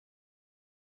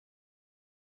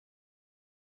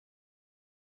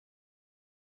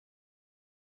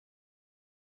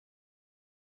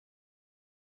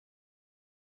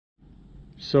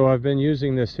So I've been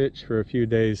using this hitch for a few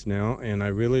days now, and I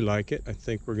really like it. I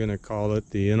think we're going to call it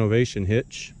the Innovation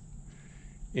Hitch.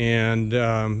 And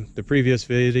the previous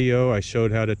video I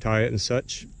showed how to tie it and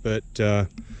such, but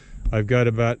I've got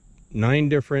about 9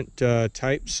 different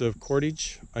types of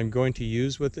cordage I'm going to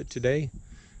use with it today.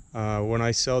 When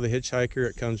I sell the Hitchhiker,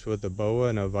 it comes with a boa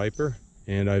and a viper,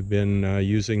 and I've been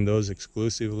using those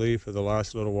exclusively for the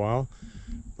last little while,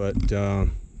 but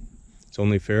it's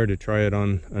only fair to try it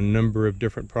on a number of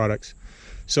different products.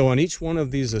 So on each one of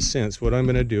these ascents, what I'm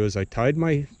going to do is I tied,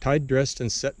 dressed,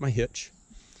 and set my hitch.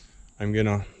 I'm going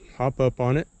to hop up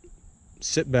on it,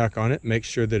 sit back on it, make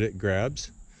sure that it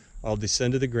grabs. I'll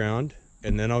descend to the ground,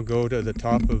 and then I'll go to the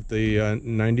top of the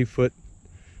 90 foot,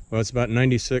 well, it's about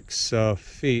 96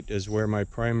 feet is where my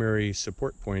primary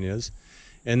support point is.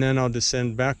 And then I'll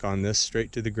descend back on this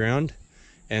straight to the ground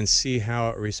and see how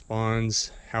it responds,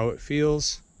 how it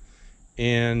feels,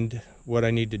 and what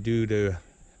I need to do to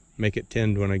make it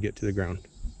tend when I get to the ground.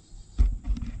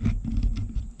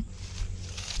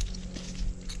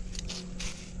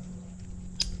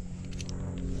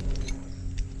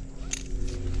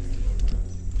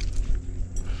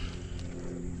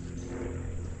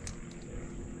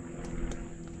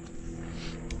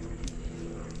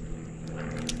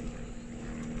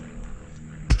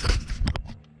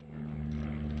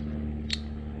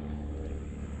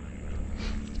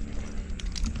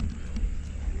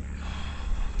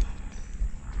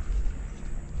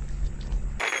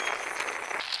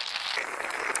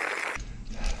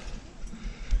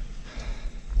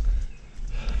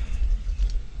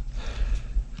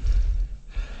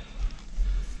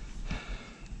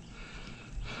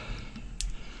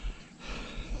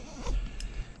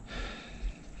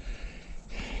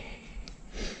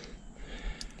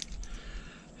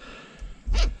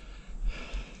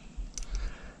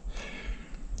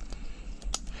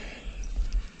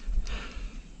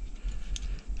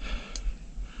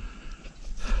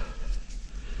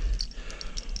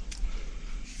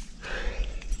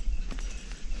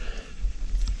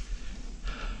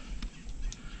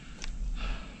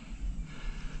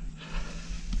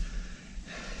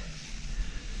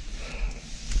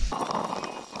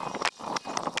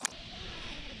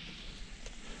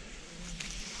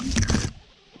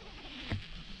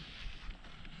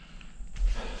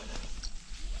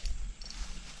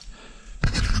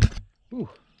 Ooh,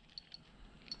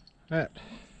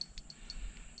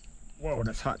 whoa,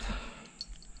 that's hot.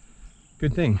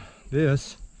 Good thing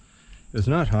this is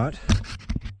not hot.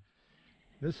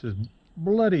 This is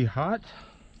bloody hot.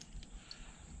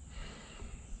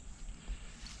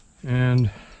 And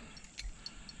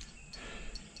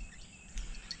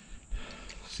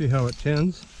see how it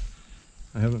tends.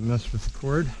 I haven't messed with the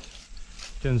cord.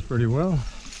 It tends pretty well.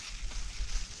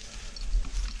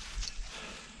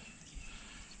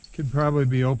 Could probably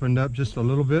be opened up just a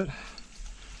little bit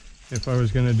if I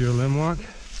was going to do a limb walk.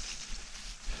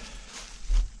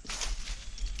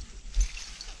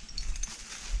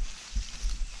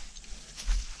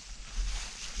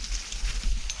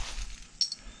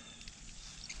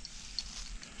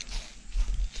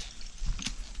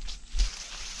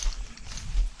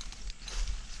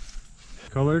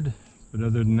 Colored, but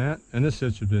other than that, and this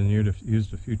hitch has been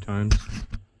used a few times.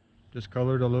 Just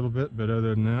colored a little bit, but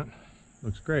other than that,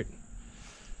 looks great.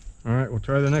 All right, we'll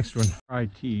try the next one. I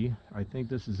think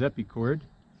this is Epicord,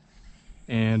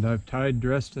 and I've tied,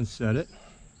 dressed, and set it.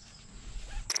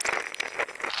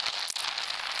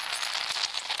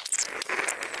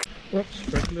 Whoops,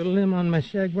 broke a little limb on my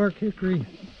shagbark hickory.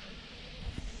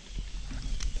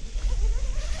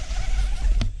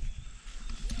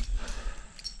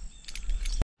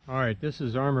 All right, this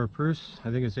is Armor Prusse.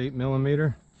 I think it's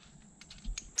 8mm.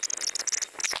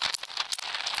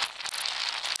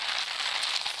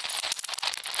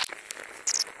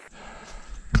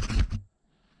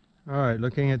 All right,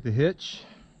 looking at the hitch,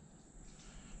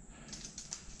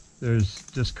 there's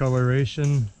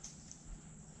discoloration.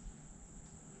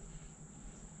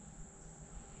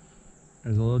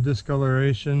 There's a little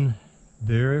discoloration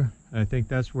there. I think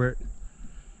that's where it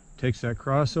takes that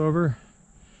crossover.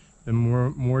 Then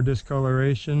more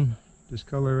discoloration,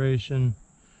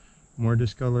 more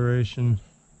discoloration,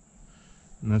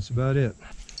 and that's about it.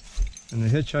 And the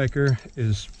Hitchhiker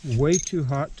is way too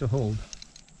hot to hold.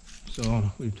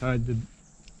 So we've tied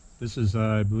this is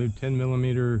I believe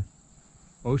 10mm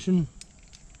ocean.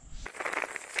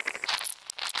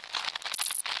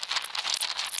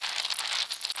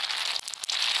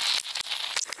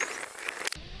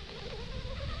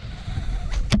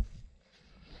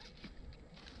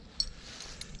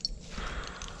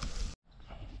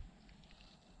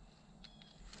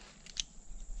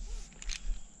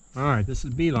 All right, this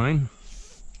is Beeline.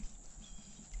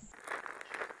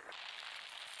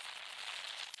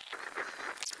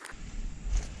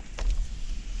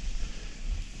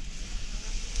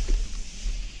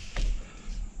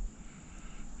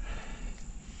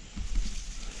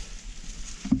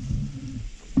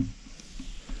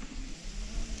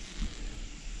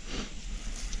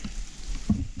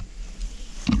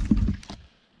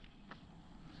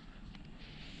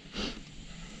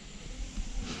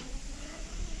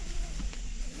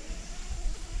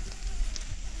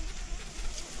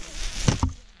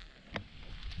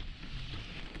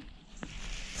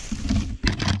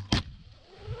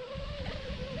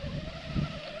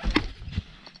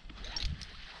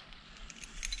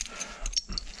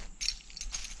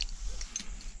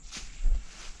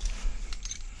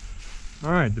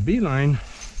 right, the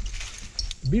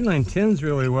beeline tends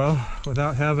really well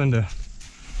without having to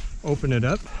open it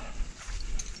up.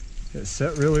 It's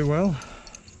set really well.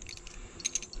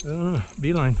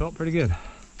 Beeline felt pretty good.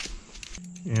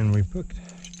 And we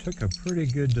took a pretty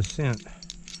good descent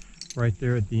right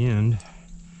there at the end.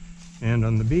 And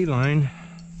on the beeline,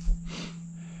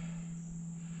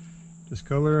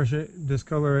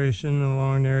 discoloration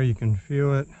along there, you can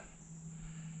feel it.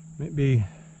 Maybe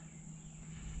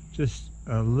just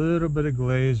a little bit of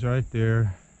glaze right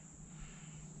there.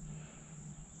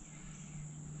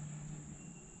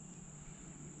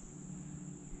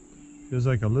 Feels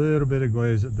like a little bit of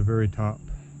glaze at the very top.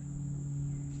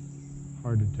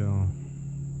 Hard to tell.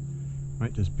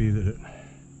 Might just be that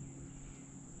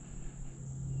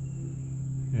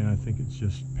yeah, I think it's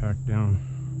just packed down.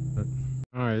 But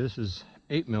all right, this is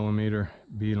 8mm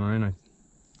beeline.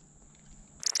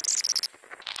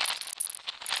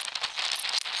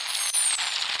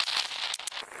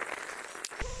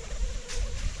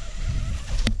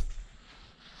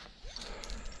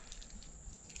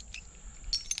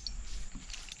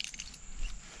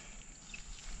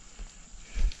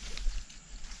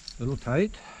 A little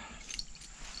tight.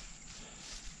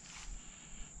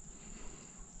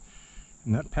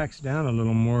 And that packs down a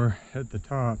little more at the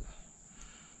top.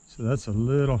 So that's a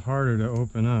little harder to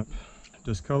open up.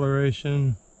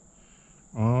 Discoloration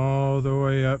all the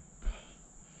way up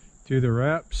through the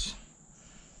wraps.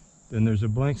 Then there's a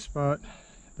blank spot.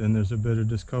 Then there's a bit of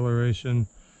discoloration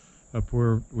up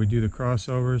where we do the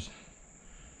crossovers.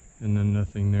 And then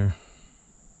nothing there.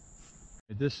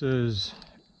 This is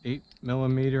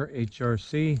 8mm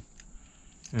HRC,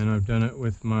 and I've done it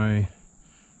with my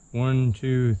 1,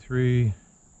 2, 3,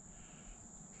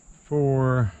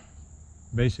 4,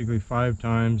 basically 5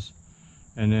 times,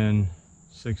 and then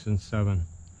 6 and 7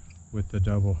 with the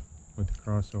double, with the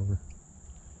crossover.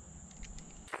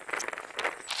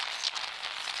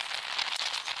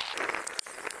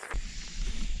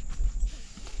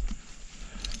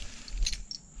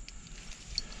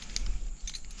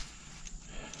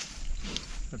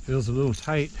 It feels a little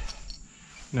tight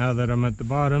now that I'm at the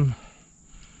bottom.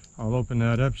 I'll open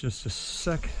that up just a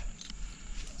sec.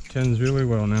 Tends really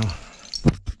well now.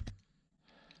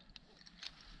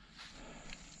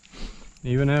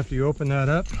 Even after you open that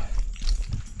up,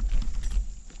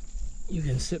 you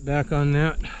can sit back on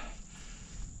that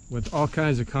with all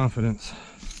kinds of confidence.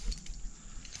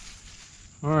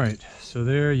 All right, so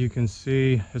there you can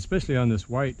see, especially on this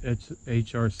white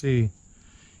HRC,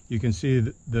 you can see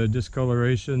the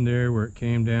discoloration there where it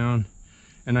came down.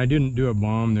 And I didn't do a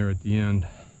balm there at the end.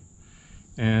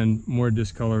 And more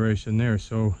discoloration there.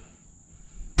 So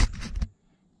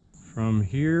from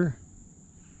here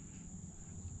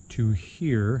to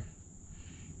here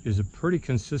is a pretty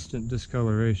consistent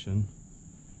discoloration.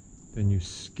 Then you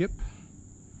skip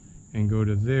and go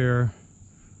to there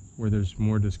where there's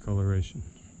more discoloration.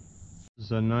 This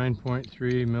is a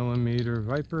 9.3mm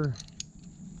Viper.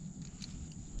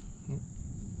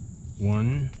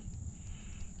 1,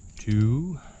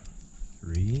 2,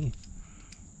 3,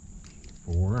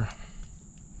 4,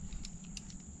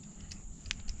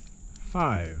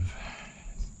 5.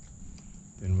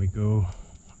 Then we go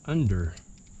under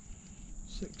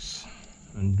 6,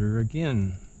 under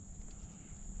again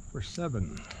for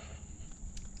 7.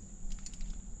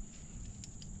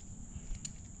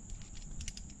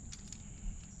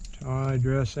 Tie,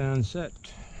 dress, and set.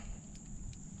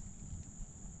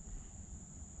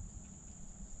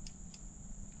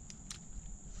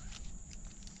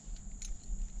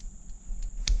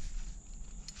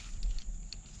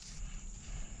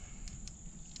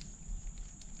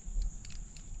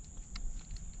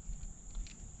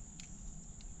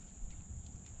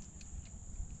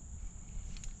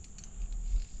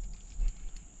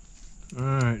 All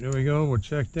right, there we go. We'll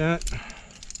check that.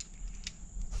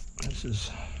 This is,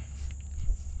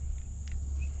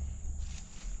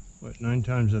 what, 9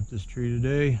 times up this tree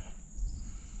today.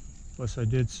 Plus I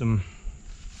did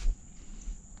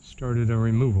started a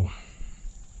removal.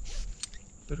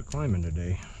 Bit of climbing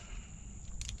today.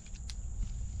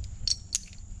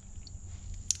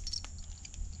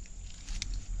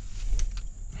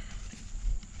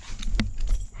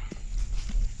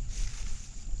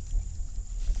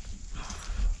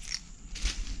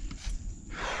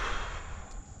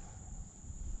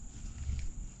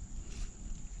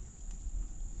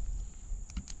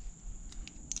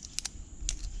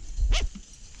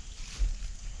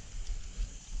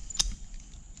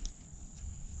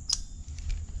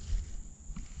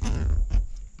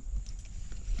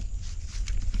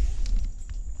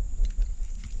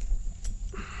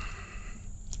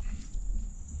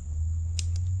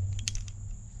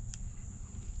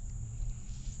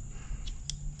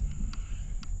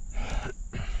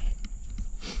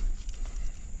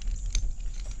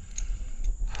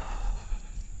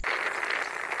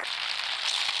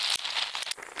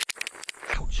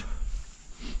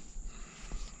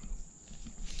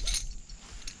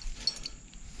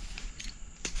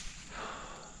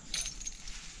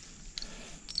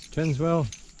 Tenswell,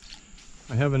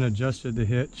 I haven't adjusted the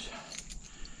hitch,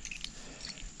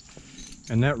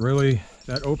 and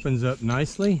that opens up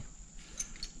nicely.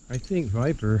 I think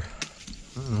Viper,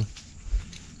 I don't know.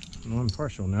 Well, I'm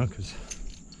partial now because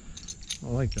I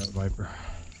like that Viper.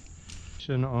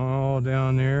 All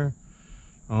down there,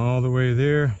 all the way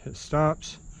there. It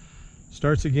stops,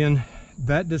 starts again.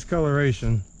 That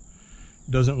discoloration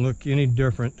doesn't look any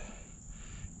different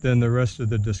than the rest of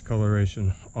the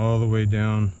discoloration all the way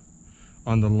down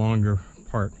on the longer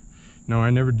part. Now, I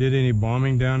never did any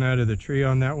bombing down out of the tree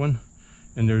on that one,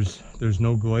 and there's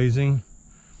no glazing.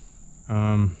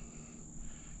 You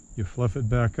fluff it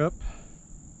back up,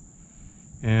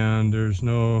 and there's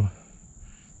no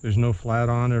flat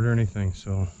on it or anything,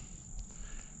 so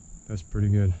that's pretty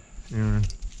good. Anyway,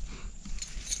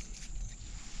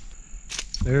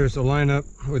 there's the lineup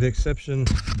with the exception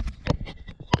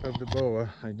of the boa.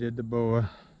 I did the boa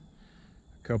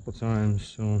a couple times,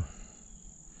 so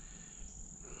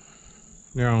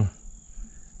now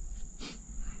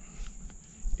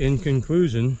in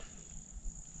conclusion,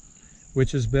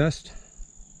 which is best?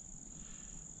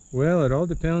 Well, it all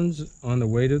depends on the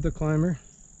weight of the climber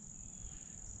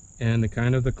and the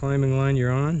kind of the climbing line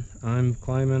you're on. I'm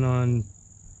climbing on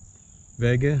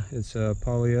Vega. It's a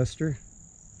polyester,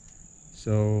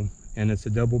 so, and it's a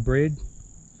double braid.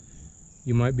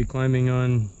 You might be climbing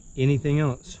on anything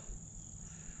else,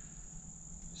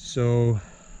 so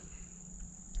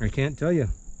I can't tell you.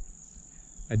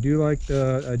 I do like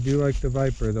the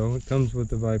Viper though. It comes with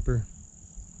the Viper.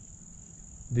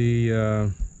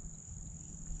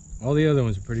 All the other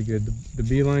ones are pretty good. The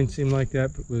Beeline seemed like that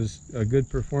was a good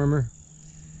performer,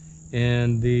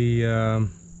 and the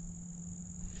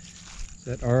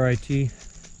that RIT,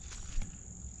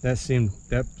 that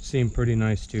seemed pretty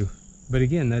nice too. But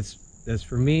again, that's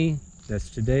for me.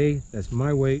 That's today. That's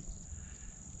my weight.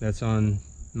 That's on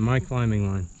my climbing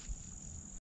line.